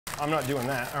I'm not doing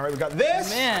that. All right, we got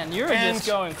this. Man, you're just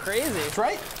going crazy. That's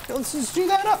right. Let's just do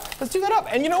that up. Let's do that up.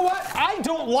 And you know what? I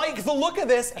don't like the look of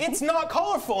this. It's not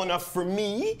colorful enough for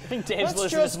me. I think Dave's Let's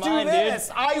losing just his mind, do this.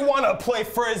 dude. I want to play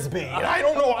frisbee. And I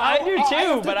don't know. I do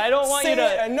too, but I don't want you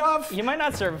to. Enough. You might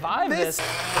not survive this.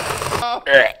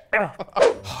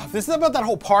 This is about that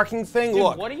whole parking thing. Dude,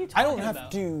 Look, what are you I don't talking have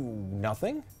about? to do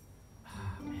nothing.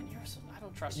 Man, I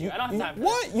don't trust you. I don't have time for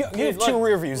What? this. You have Dude, two look,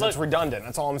 rear views. look. That's redundant.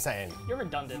 That's all I'm saying. You're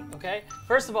redundant, okay?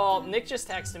 First of all, Nick just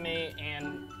texted me,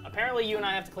 and apparently you and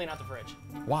I have to clean out the fridge.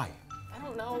 Why? I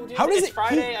don't know, dude. How does it's it?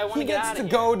 Friday. I want to get out of He here.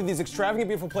 gets to go to these extravagant,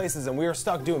 beautiful places, and we are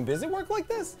stuck doing busy work like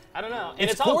this. I don't know. And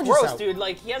It's it's all gorgeous gross, out. dude.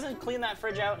 Like, he hasn't cleaned that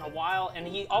fridge out in a while, and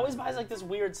he always buys, like, this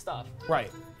weird stuff.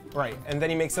 Right, right. And then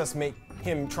he makes us make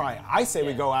him try. I say we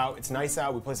Yeah. go out. It's nice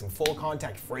out. We play some full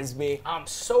contact frisbee. I'm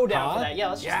so down for that. Yeah,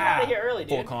 let's just get out of here early,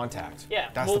 dude. Full contact. Yeah,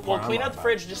 That's we'll the part clean I'm out the about.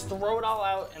 fridge, just throw it all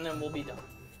out, and then we'll be done.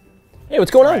 Hey,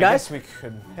 what's going on, I guys? guess we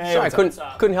could. Hey, Sorry, I what's couldn't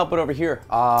up? couldn't help it over here.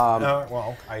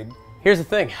 Well, I. Here's the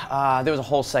thing. There was a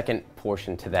whole second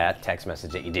portion to that text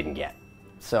message that you didn't get.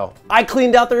 So I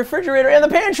cleaned out the refrigerator and the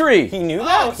pantry. He knew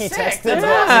that. Oh, he sick. texted us.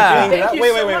 Yeah. He cleaned it Thank out. you Wait,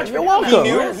 so wait, much wait. for You're doing welcome.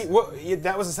 He knew. that.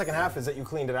 That was the second half. Is that you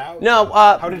cleaned it out? No.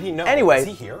 How did he know? Anyway, is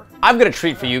he here? I've got a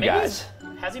treat for you Maybe guys.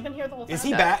 Has he been here the whole time? Is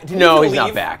he back? Did No, he he's not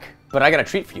leave? back. But I got a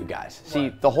treat for you guys. See,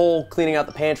 the whole cleaning out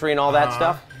the pantry and all that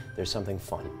stuff. There's something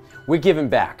fun. We're giving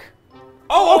back.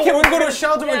 Oh, okay. We can go to a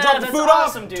shelter and Yeah, drop the that's food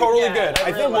awesome, off. dude. Totally Yeah, good. I I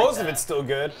really think like most of that. it's still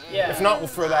good. Yeah. If not, we'll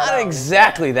throw that Not out.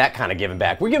 exactly that kind of giving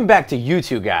back. We're giving back to you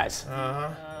two guys.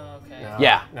 Okay.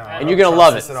 Yeah, No, and I you're don't gonna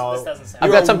love trust it. this at all. This doesn't sound I've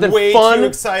You got are something way fun. too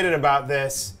excited about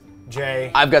this,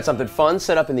 Jay. I've got something fun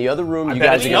set up in the other room. You bet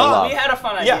guys it's are gonna not. love. We had a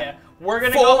fun Yeah. idea. We're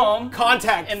gonna Full go home.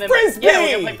 contact And then frisbee. Yeah,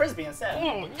 we're gonna play frisbee instead.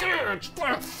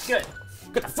 Good.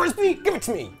 Got the frisbee? Give it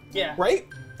to me. Yeah. Right?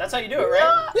 That's how you do it,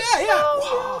 right? Yeah, yeah.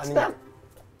 Wow, and then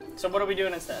So what are we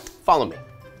doing instead? Follow me.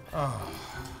 you're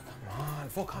on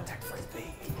full contact frisbee.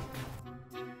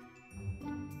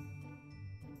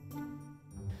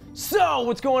 So,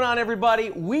 what's going on, everybody?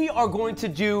 We are going to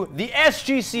do the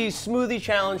SGC Smoothie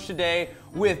Challenge today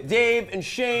with Dave and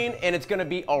Shane, and it's going to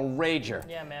be a rager.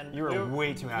 Yeah, man. You were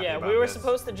way too happy Yeah, about we were this.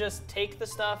 supposed to just take the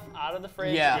stuff out of the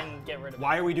fridge Yeah. and get rid of it.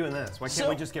 Why are we doing this? Why can't So-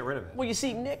 we just get rid of it? Well, you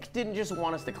see, Nick didn't just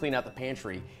want us to clean out the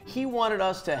pantry. He wanted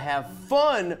us to have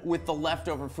fun with the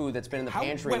leftover food that's been in the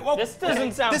pantry. Wait, whoa, This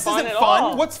doesn't sound this fun isn't at fun.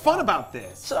 all. What's fun about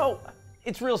this? So,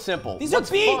 it's real simple. These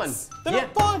What's are beets. fun? They're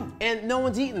not fun. And no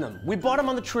one's eaten them. We bought them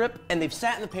on the trip, and they've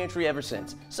sat in the pantry ever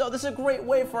since. So this is a great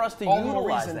way for us to All the more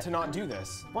utilize reason that. to not do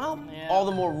this. Well, Yeah. all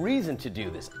the more reason to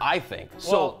do this, I think.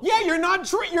 So, Well, Yeah, you're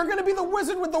not. You're gonna be the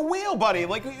wizard with the wheel, buddy.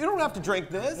 Like you don't have to drink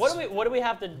this. What do we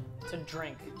have to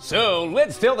drink? so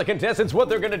let's tell the contestants what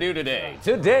they're gonna do today.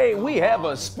 Today we have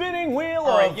a spinning wheel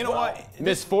All right, of you know what?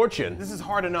 misfortune. This is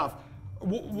hard enough.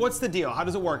 What's the deal? How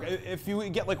does it work? If you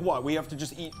get like what? We have to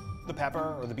just eat the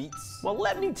pepper or the beets? Well,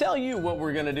 let me tell you what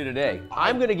we're gonna do today.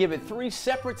 I'm gonna give it 3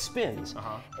 separate spins.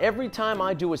 Every time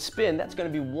I do a spin, that's gonna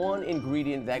be one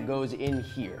ingredient that goes in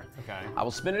here. Okay. I will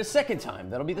spin it a second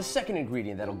time. That'll be the second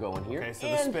ingredient that'll go in here. Okay, so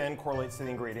the And- spin correlates to the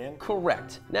ingredient.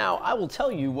 Correct. Now, I will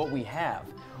tell you what we have.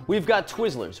 We've got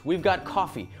Twizzlers, we've got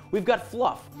coffee, we've got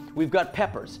fluff, we've got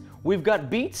peppers, we've got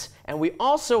beets, and we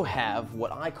also have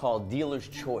what I call dealer's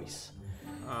choice.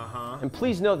 And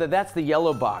please note that that's the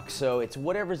yellow box, so it's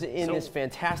whatever's in So this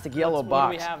fantastic yellow what do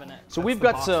box. we have in it? So we've the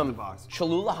got box in the some box.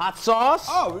 Cholula hot sauce.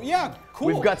 Oh yeah, cool.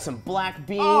 We've got some black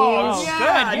beans. Oh, yeah,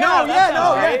 yeah, good. no, Yeah, that yeah, sounds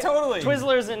no, yeah, great. totally.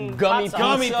 Twizzlers and Gummy hot sauce.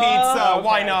 Gummy pizza. pizza.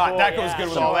 Why Okay, not? cool, That goes yeah, good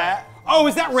with sure. all that. Oh,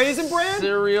 is that Raisin Bran?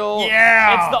 Cereal.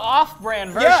 Yeah. It's the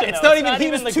off-brand version. Yeah, it's though. not even- he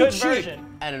even was the too good cheap. version.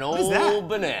 And an is old that?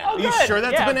 banana. Oh, Are you good, sure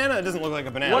that's yeah. a banana? It doesn't look like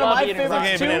a banana. One of love my eating It's like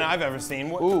favorites a too. banana I've ever seen.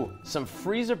 What? Ooh, some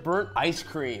freezer burnt ice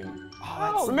cream.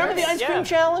 Oh, Remember the nice. ice cream Yeah.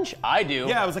 challenge? I do.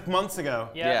 Yeah, it was like months ago.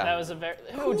 Yeah, that was a very.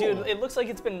 Oh, dude, it looks like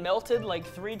it's been melted like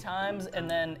 3 times, and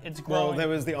then it's growing. Well, there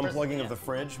was the unplugging of the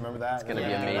fridge. Remember that? It's gonna be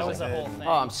Yeah, amazing. that was a whole thing.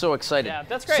 Oh, I'm so excited. Yeah,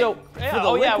 that's great. So, Yeah, for the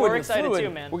oh, yeah, liquid we're and excited fluid, too,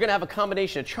 man. We're gonna have a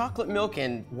combination of chocolate milk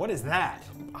and What is that?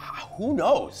 who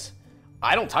knows?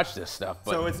 I don't touch this stuff,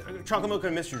 but So it's chocolate milk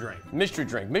and a mystery drink. mystery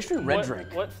drink, mystery red drink.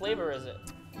 What flavor is it?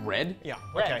 Red? Yeah.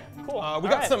 Red. Okay. Cool. We All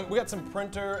got right. some. We got some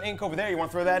printer ink over there. You want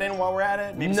to throw that in while we're at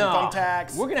it? Maybe No. some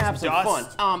thumbtacks. We're gonna have some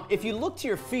dust. fun. If you look to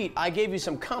your feet, I gave you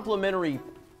some complimentary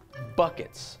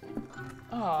buckets.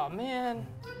 Oh man.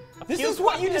 This Cute is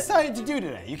what you bucket. decided to do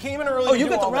today. You came in early. Oh, to you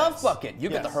do got the all Ralph this. bucket. You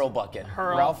got the Yes. Hurl bucket.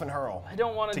 Hurl. Ralph and Hurl. I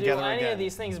don't want to do Together any again. of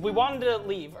these things. We wanted to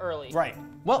leave early. Right.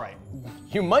 Well, right.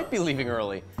 you might be leaving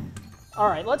early. All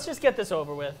right, let's just get this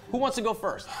over with. Who wants to go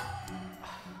first?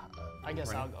 I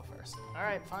guess I'll go first. All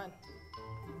right, fine.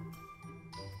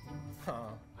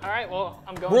 All right, well,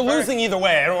 I'm going We're first. losing either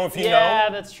way. I don't know if you know. Yeah,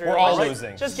 that's true. We're all Just-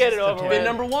 losing. Just get it over with. Spin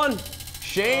number 1.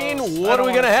 Shane, I what are don't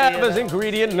we gonna wanna have see it. as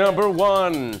ingredient number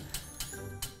 1?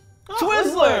 Twizzlers.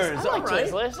 Twizzlers. I like All right.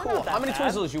 Twizzlers. They're Cool. not that How many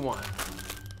bad. Twizzlers you want?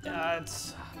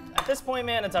 It's at this point,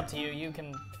 man. It's up to you. You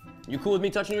can. You cool with me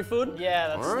touching your food? Yeah,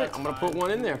 that's. All right, that's I'm gonna fine. put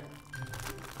one in there.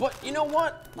 But you know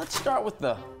what? Let's start with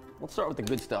the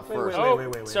good stuff first. Oh,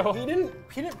 Wait. so- He didn't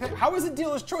pick. How is it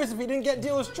dealer's choice if he didn't get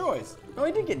dealer's choice? No,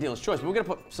 he did get dealer's choice, but we're gonna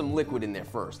put some liquid in there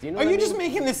first. You know Are what you I just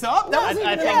mean? making this up? That wasn't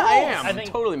I even think- in the I rules. am. I I'm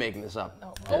think- totally making this up.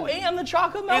 Oh, and the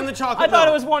chocolate milk. And the chocolate I thought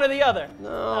it milk. was one or the other. No.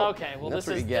 Okay, well That's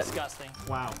this what is you get. disgusting.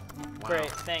 Wow.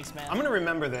 Great, thanks, man. I'm gonna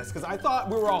remember this because I thought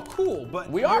we were all cool, but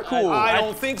We are cool. I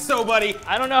don't think so, buddy.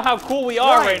 I don't know how cool we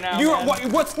are right now.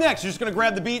 man. What's next? You're just gonna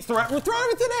grab the beets, throw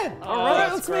everything in. All right,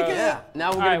 that's let's make it. gross. Yeah. Now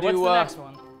we're All gonna right, what's do the next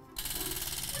one?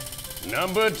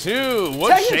 number 2.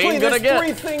 What's Technically, Shane gonna there's get?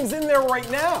 3 things in there right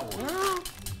now.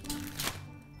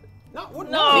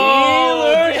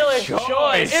 Dealer's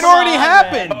choice. It Come already on,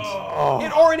 happened. man.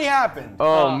 It already happened.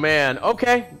 Oh man.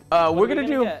 Okay. We're What are we gonna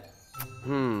do. get?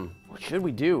 What should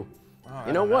we do?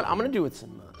 You know what? I'm gonna do it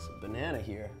some banana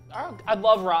here. Oh, I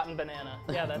love rotten banana.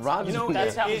 Yeah, that's. Rotten You know, banana.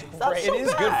 that sounds great. it is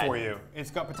good bad. for you. It's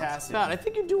got potassium. God, I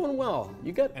think you're doing well.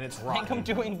 You got. And it's I think I'm rotten.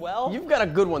 doing well. You've got a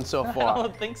good one so I far.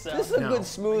 don't think so. This is a good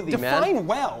smoothie, man. Define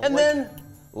well. And then,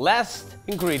 last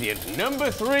ingredient, number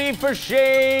 3 for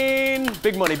Shane.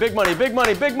 Big money, big money, big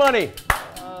money, big money.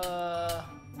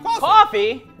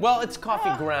 Coffee. Well, it's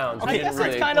coffee grounds. I We guess didn't it's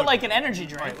really- kind of like an energy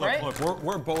drink, right? Look,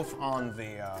 we're both on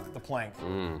the plank,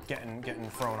 getting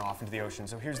thrown off into the ocean.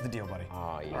 So here's the deal, buddy.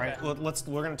 Oh, yeah. All right,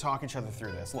 we're gonna talk each other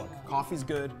through this. Look, coffee's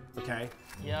good, okay?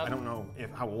 Yep. I don't know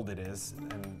how old it is,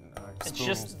 and It's spoon's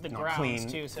just the not grounds clean.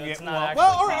 too, so Yeah, it's not well, actually.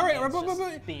 well, all right, coffee, it's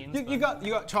but just beans, you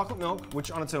got chocolate milk,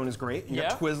 which on its own is great. You Yeah.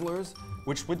 got Twizzlers,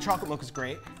 which with chocolate milk is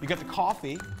great. You got the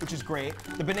coffee, which is great.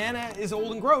 The banana is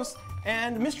old and gross,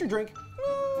 and the mystery drink.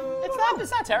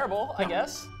 It's not terrible, I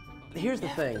guess. Here's the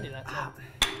thing. do that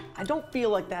too. I don't feel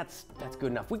like that's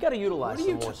good enough. We got to utilize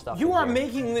some more stuff. You in are here.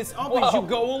 making this up as you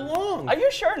go along. Are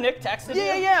you sure Nick texted you?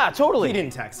 Yeah, totally. He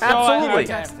didn't text. Absolutely. He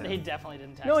texted. He definitely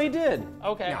didn't text. No, he you. did.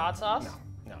 Okay, hot sauce.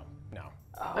 No.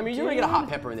 I mean, you're gonna get a hot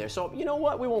pepper in there, so you know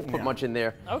what? We won't put much in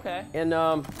there. Okay. And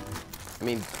I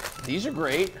mean, these are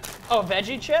great. Oh,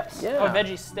 veggie chips? Yeah. Or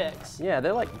veggie sticks? Yeah,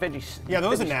 they're like veggie. Yeah,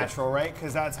 those are veggie sticks. natural, right?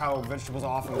 Because that's how vegetables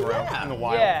often grow Yeah. in the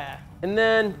wild. Yeah. And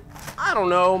then I don't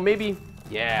know, maybe.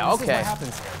 Yeah, This is okay. what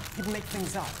happens here. People make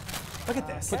things up. Look at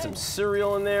this. Put some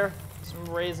cereal in there. Some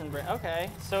raisin bread. Okay.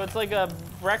 So it's like a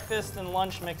breakfast and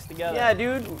lunch mixed together. Yeah,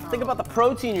 dude. Think about the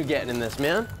protein you're getting in this,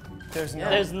 man. There's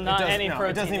There's not any protein.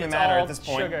 It doesn't even it's matter all at this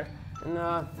point. Sugar. And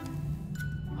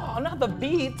Oh, not the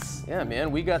beets. yeah, man,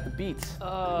 we got the beets.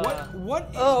 What?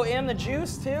 Oh, and the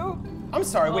juice too? I'm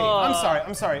sorry. Wait.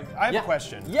 I'm sorry. I have a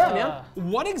question. Yeah, man.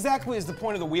 What exactly is the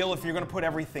point of the wheel if you're going to put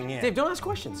everything in? Dave, don't ask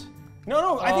questions.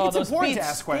 No. I think it's those important to beets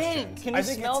ask stink. questions. Can I you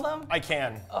think smell it's- them? I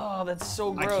can. Oh, that's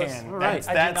so I gross. can. right. That's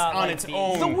I do not on like its beets.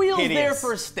 own. The wheel's there hideous.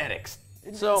 for aesthetics.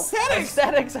 So Aesthetics?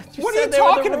 Aesthetics. I just What are said you they were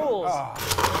talking the about? rules.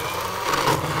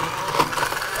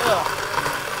 Oh.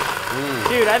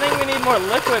 Dude, I think we need more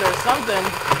liquid or something.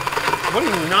 What are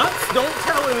you nuts? Don't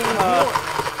tell me more.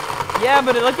 Yeah,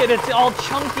 but look at it, it's all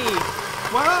chunky.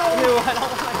 Well, Ew, I don't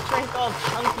want to drink all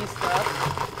chunky stuff.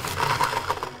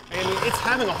 I mean, it's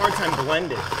having a hard time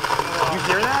blending. You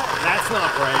hear that? That's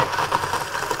not right.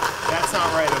 That's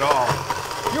not right at all.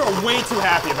 You're way too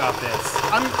happy about this.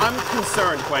 I'm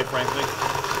concerned, quite frankly.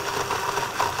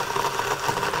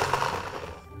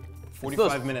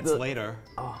 45 minutes later.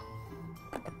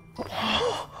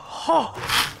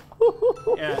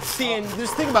 Yeah, see, and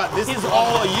just think about it, this is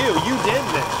all you. You did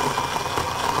this.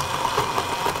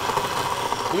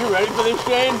 you ready for this,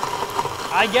 Shane?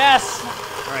 I guess.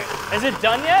 All right. Is it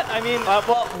done yet? I mean,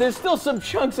 Well, there's still some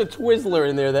chunks of Twizzler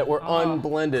in there that were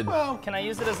unblended. Well, can I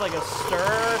use it as like a stir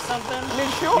or something? I mean,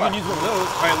 you sure. can use one of those.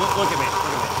 All right, look at me.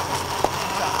 Look at me.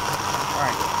 All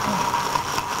right.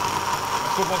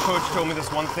 My football coach told me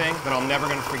this one thing that I'm never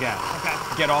going to forget. Okay.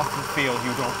 Get off the field.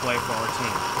 You don't play for our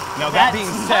team. Now, that being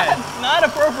said, not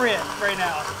appropriate right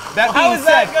now. that How being is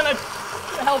that said, gonna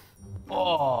help?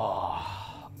 Ugh.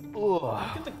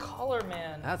 Look at the color,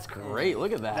 man. That's great.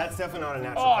 Look at that. that's definitely not a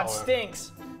natural Oh, color. it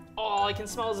stinks. Oh, I can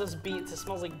smell those beets. It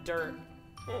smells like dirt.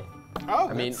 Oh,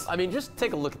 I mean, just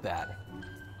take a look at that.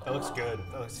 that looks good.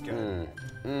 That looks good.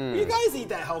 You guys eat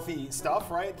that healthy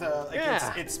stuff, right?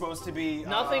 Yeah. It's supposed to be.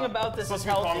 Nothing about this supposed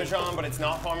is to be healthy. Parmesan, but it's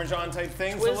not Parmesan type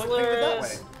thing. So look, think of it that way.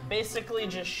 Twizzlers. basically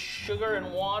just sugar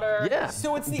and water. Yeah.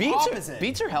 So it's the beets opposite.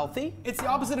 Beets are healthy. It's the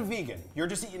opposite of vegan. You're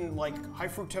just eating like high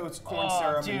fructose corn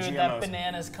syrup Dude, and GMOs. that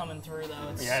banana's coming through though.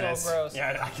 It's Yeah, it so is. gross.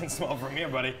 Yeah, I can smell from here,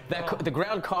 buddy. The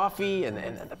ground coffee and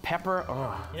the pepper.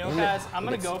 Oh. You know, guys, I'm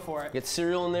gonna go for it. Get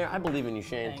cereal in there. I believe in you,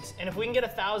 Shane. Thanks. And if we can get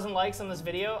 1,000 likes on this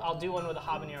video, I'll do one with a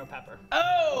habanero pepper.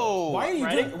 Oh! Why are you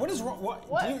Ready? doing? What is wrong? What?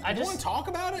 What? Do you, I you just- want to talk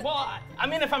about it? Well, I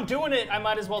mean, if I'm doing it, I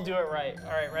might as well do it right.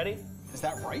 All right, ready? Is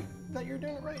that right? That you're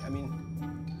doing it right? I mean,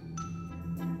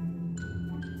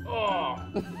 Oh.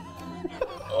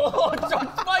 Oh, it's so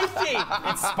spicy.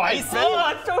 it's spicy.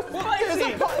 Oh, it's so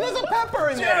spicy. There's a pepper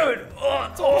in there. Dude.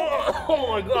 Oh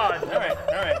my God. All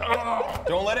right.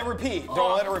 Don't let it repeat.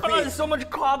 Don't let it Oh, repeat. there's so much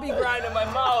coffee grind in my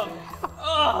mouth.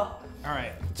 Oh, All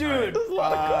right. dude.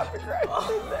 Yeah,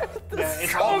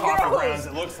 it's all coffee grounds.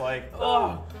 It looks like.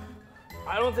 Oh.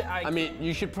 I don't think I mean,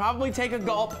 you should probably take a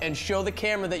gulp and show the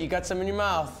camera that you got some in your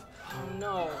mouth. Oh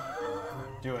no.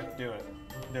 Do it. Do it.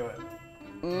 Do it.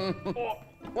 Oh.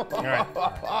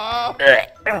 All right.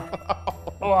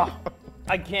 Oh,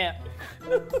 I can't.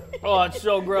 Oh, it's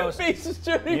so gross. Face is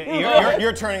turning.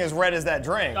 You're turning as red as that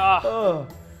drink. Oh,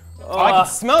 I can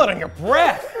smell it on your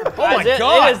breath. Oh my guys,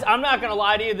 God. It is, I'm not gonna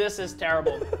lie to you. This is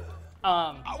terrible.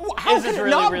 How This can is it really,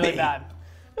 not really be? bad.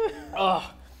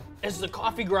 Oh, it's the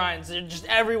coffee grinds. They're just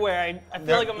everywhere. I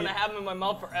feel like I'm gonna have them in my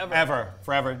mouth forever.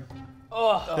 Forever.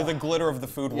 Oh. They're the glitter of the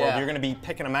food world. Yeah. You're gonna be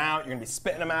picking them out. You're gonna be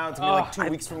spitting them out. It's gonna be like 2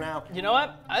 weeks from now. You know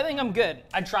what? I think I'm good.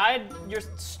 I tried your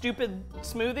stupid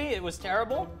smoothie. It was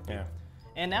terrible. Yeah.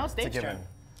 And now it's Dave's Given.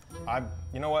 turn.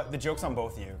 You know what? The joke's on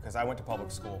both of you because I went to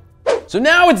public school. So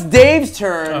now it's Dave's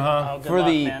turn Oh, good for luck,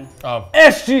 the man.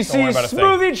 SGC Don't worry about a thing.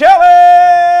 Smoothie Challenge!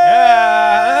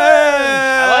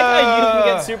 I like how you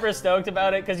can get super stoked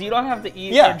about it because you don't have to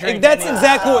eat or Yeah, drink that's any-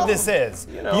 exactly what this is.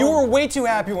 know. You were way too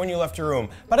happy when you left your room,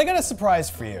 but I got a surprise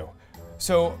for you.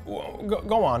 So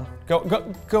go on,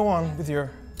 go on with your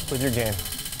game.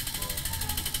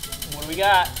 What do we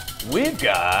got? We've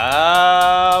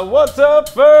got what's up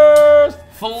first?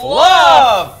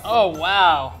 Fluff! Oh,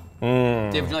 wow.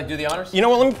 Dave, would you like to do the honors? You know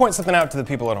what? Let me point something out to the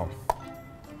people at home.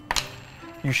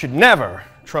 You should never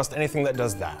trust anything that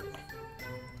does that.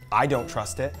 I don't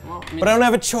trust it, Well, I mean, but I don't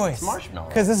have a choice. marshmallow.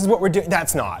 Because this is what we're doing.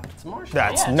 That's not. It's marshmallow.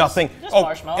 That's Yeah, nothing. just Oh,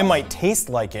 marshmallow. it might taste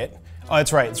like it. Oh,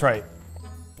 that's right. That's right.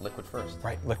 Liquid first.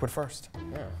 Right. Liquid first.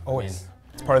 Yeah. Always.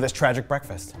 It's part of this tragic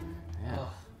breakfast. Yeah.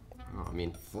 Oh, I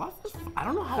mean, fluff is. I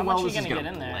don't know how, How well much are this you is gonna gonna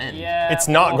get in there? blend. Yeah. It's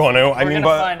not well, going to. I we're mean, gonna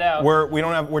but find out.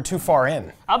 we're too far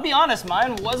in. I'll be honest,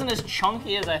 mine wasn't as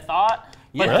chunky as I thought,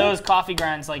 but Really? those coffee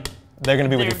grinds, like, They're gonna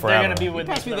be with they're, you forever. they're gonna be with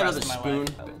me Pass for me the that rest other of my life.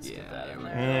 spoon. Let's Yeah, get that in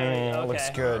yeah, there. That looks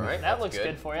good. All right, That that's looks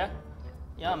good for you.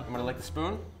 Yum. I'm gonna lick the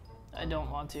spoon. I don't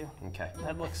want to. Okay.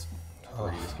 That looks.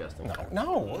 Pretty disgusting.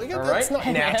 No, that's right. not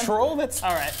natural. That's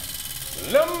All right.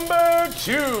 Number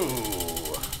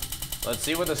 2. Let's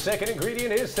see what the second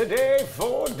ingredient is today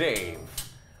for Dave.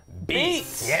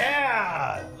 Beets.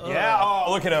 yeah. Oh,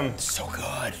 look at him. So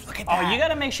good. Look at Oh, that. you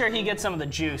gotta make sure he gets some of the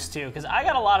juice too, because I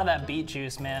got a lot of that beet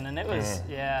juice, man, and it was,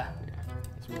 yeah.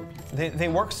 They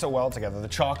work so well together. The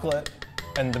chocolate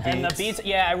and the beets. And the beets,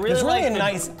 yeah, I really There's really like a the,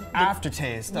 nice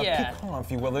aftertaste, a yeah. piquant,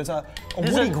 if you will. There's a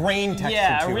there's woody grain texture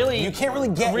yeah, to really, it. You can't really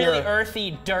get really your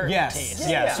earthy dirt yes, taste.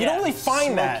 yes. You don't really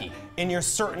find Smoky. that in your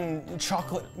certain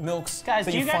chocolate milks Guys,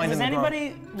 that do you guys, find does in the grocery.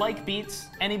 anybody like beets?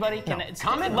 Anybody? Can it,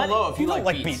 Comment let- below if You you don't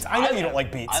like beets. I know you don't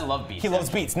like beets. I love beets. He loves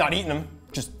beets. Not eating them.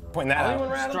 Just pointing that out.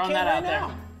 Just Throwing that out there.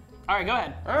 All right, go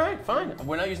ahead. All right, fine.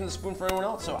 We're not using the spoon for anyone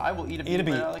else, so I will eat a beet. Eat a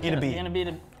beet. whenever I Eat a can. beet. You're gonna be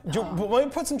the. But let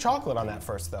me put some chocolate on that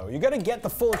first, though. You got to get the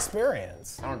full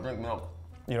experience. I don't drink milk.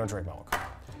 You don't drink milk.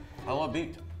 I love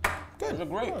beet. Good. They're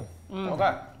great. Good.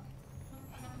 Okay.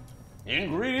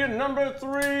 Ingredient number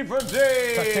 3 for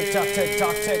Dave. Tick tock, tick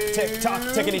tock, tick tick tock,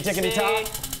 tickety tickety tock.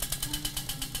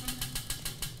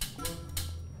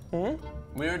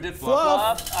 We already did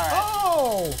Fluff. All right.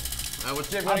 Oh,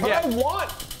 What's Dave but gonna I get?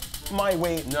 want my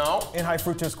weight No. in high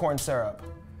fructose corn syrup.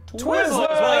 Twizzlers.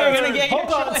 Well, you're gonna get your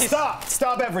Hold on, choice.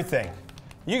 stop everything.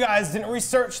 You guys didn't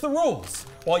research the rules.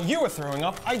 While you were throwing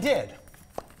up, I did.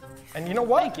 And you know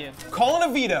what? Thank you. Calling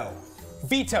a veto.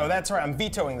 Veto, that's right, I'm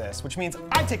vetoing this, which means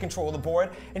I take control of the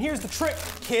board. And here's the trick,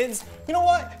 kids. You know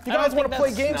what? You I don't guys want think to play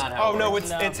that's games? not how Oh it no,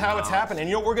 works. it's how it's happening.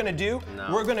 You know what we're gonna do? No.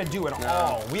 We're gonna do it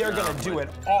all. We are gonna do it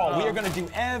all. We are gonna do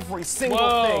every single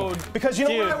Whoa, thing. Because you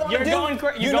know what I dude, want to you're do? going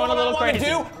cra- you you're know going a what I little want to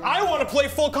crazy. do? I want to play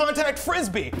full contact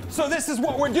frisbee. So this is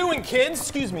what we're doing, kids.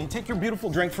 Excuse me, take your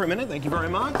beautiful drink for a minute. Thank you very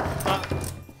much.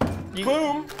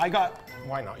 Boom. I got.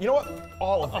 Why not? You know what?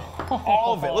 All of it.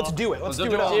 All of it. Let's do it. Let's do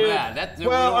it all. All that. We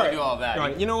don't want to do all that. All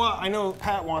right. You know what? I know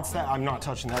Pat wants that. I'm not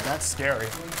touching that. That's scary.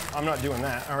 I'm not doing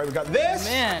that. All right. We got this.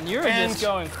 Man, you're just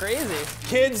going crazy.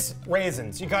 Kids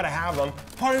raisins. You gotta have them.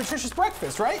 Part of nutritious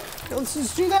breakfast, right? Let's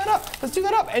just do that up. Let's do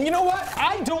that up. And you know what?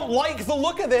 I don't like the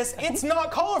look of this. It's not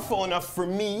colorful enough for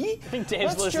me. I think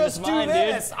Dave's Let's listening just to do mine,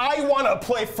 this. dude. I want to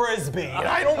play frisbee. And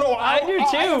I don't know. I do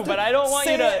too, but I don't want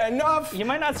you to. Enough. You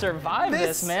might not survive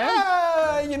this, man.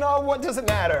 You know what? Doesn't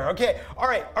matter. Okay. All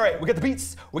right. All right. We got the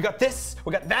beets. We got this.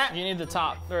 We got that. You need the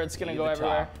top, or it's gonna go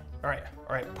everywhere. All right.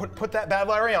 All right. Put that bad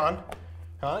Larry on.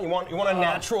 Huh? You want a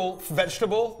natural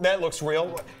vegetable that looks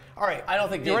real? All right. I don't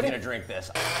think Dave's gonna drink this.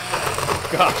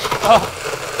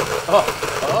 Gosh.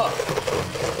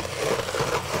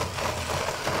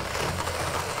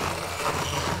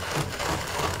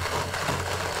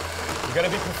 You gotta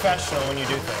be professional when you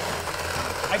do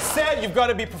things. I said you've got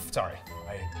to be sorry.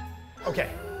 Okay.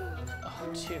 Oh,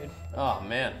 dude. Oh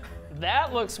man.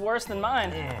 That looks worse than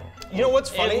mine. You know what's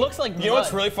funny? It looks like You know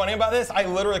what's really funny about this? I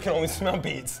literally can only smell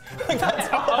beets. That's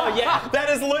Oh yeah. That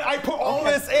is I put all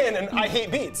this in and I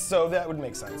hate beets, so that would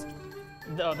make sense.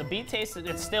 Though the beet taste,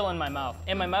 it's still in my mouth.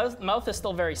 And my mouth is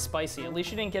still very spicy. At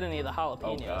least you didn't get any of the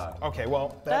jalapenos. Oh god. Okay,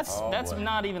 well, That's boy.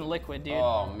 not even liquid, dude.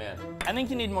 Oh man. I think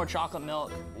you need more chocolate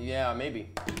milk. Yeah, maybe.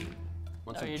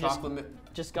 Want some you're chocolate milk?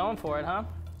 Just going for it, huh?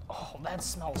 Oh, that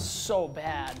smells so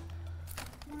bad.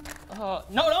 No,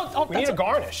 we need a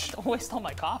garnish. Don't waste all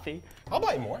my coffee. I'll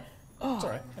buy you more. It's all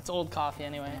right. It's old coffee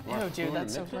anyway. Ew, dude,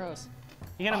 that's so gross.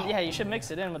 Yeah, you should mix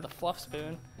it in with the fluff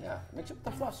spoon. Yeah, mix it with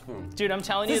the fluff spoon. Dude, I'm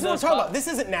telling This you, is what I'm talking about. This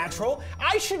isn't natural.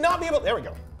 I should not be able. There we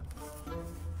go.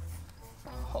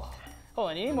 Oh,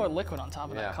 and you need more liquid on top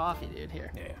of Yeah. that coffee, dude.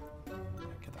 Here. Yeah.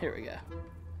 Here we go.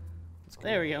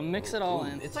 There we go. Mix it all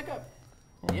in. It's like a.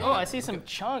 Oh, I see some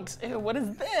chunks. Ew, what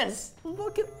is this?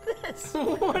 Look at this.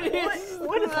 Where did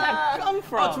that come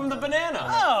from? Oh, it's from the banana.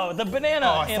 Oh, the banana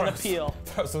I and thought the it was- peel. I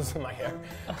thought it was losing my hair.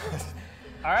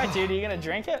 All right, dude, are you gonna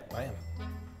drink it? I am.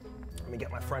 Let me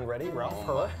get my friend ready. Ralph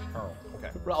Hurl. Hurl.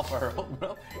 Okay. Ralph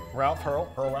Earl. Ralph Hurl.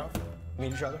 Hurl Ralph.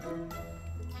 Meet each other.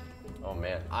 Oh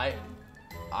man, I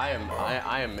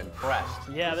am impressed.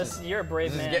 Yeah, you're a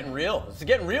brave This man. is getting real. This is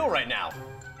getting real right now.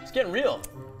 It's getting real.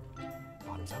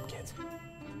 Bottoms up, kids.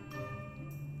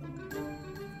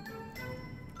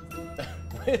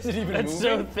 Is it even It's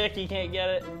moving? so thick you can't get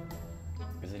it.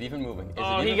 Is it even moving? Is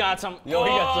Oh, it he even... got some. Yo, he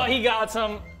got some. He got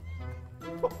some.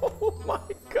 Oh my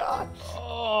gosh.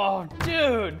 Oh,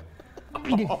 dude.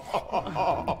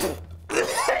 Oh!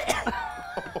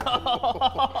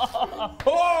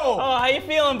 Oh, how you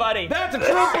feeling, buddy? That's a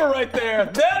trooper right there.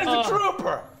 That is a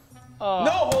trooper.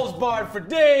 No holds barred for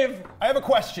Dave. I have a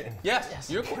question. Yes.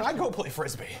 You're Can I go play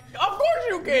frisbee? Of course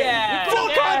you can. Yeah. Full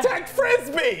contact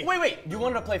frisbee! Wait. You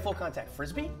wanted to play full contact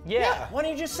frisbee? Yeah. Why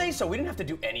didn't you just say so? We didn't have to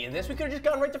do any of this. We could have just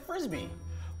gone right to frisbee.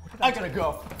 I gotta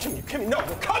go. Kimmy, no,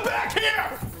 come back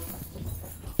here!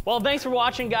 Well, thanks for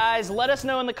watching, guys. Let us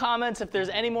know in the comments if there's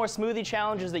any more smoothie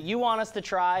challenges that you want us to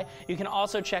try. You can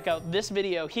also check out this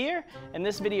video here and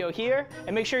this video here,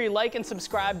 and make sure you like and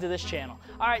subscribe to this channel.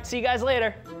 All right, see you guys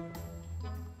later.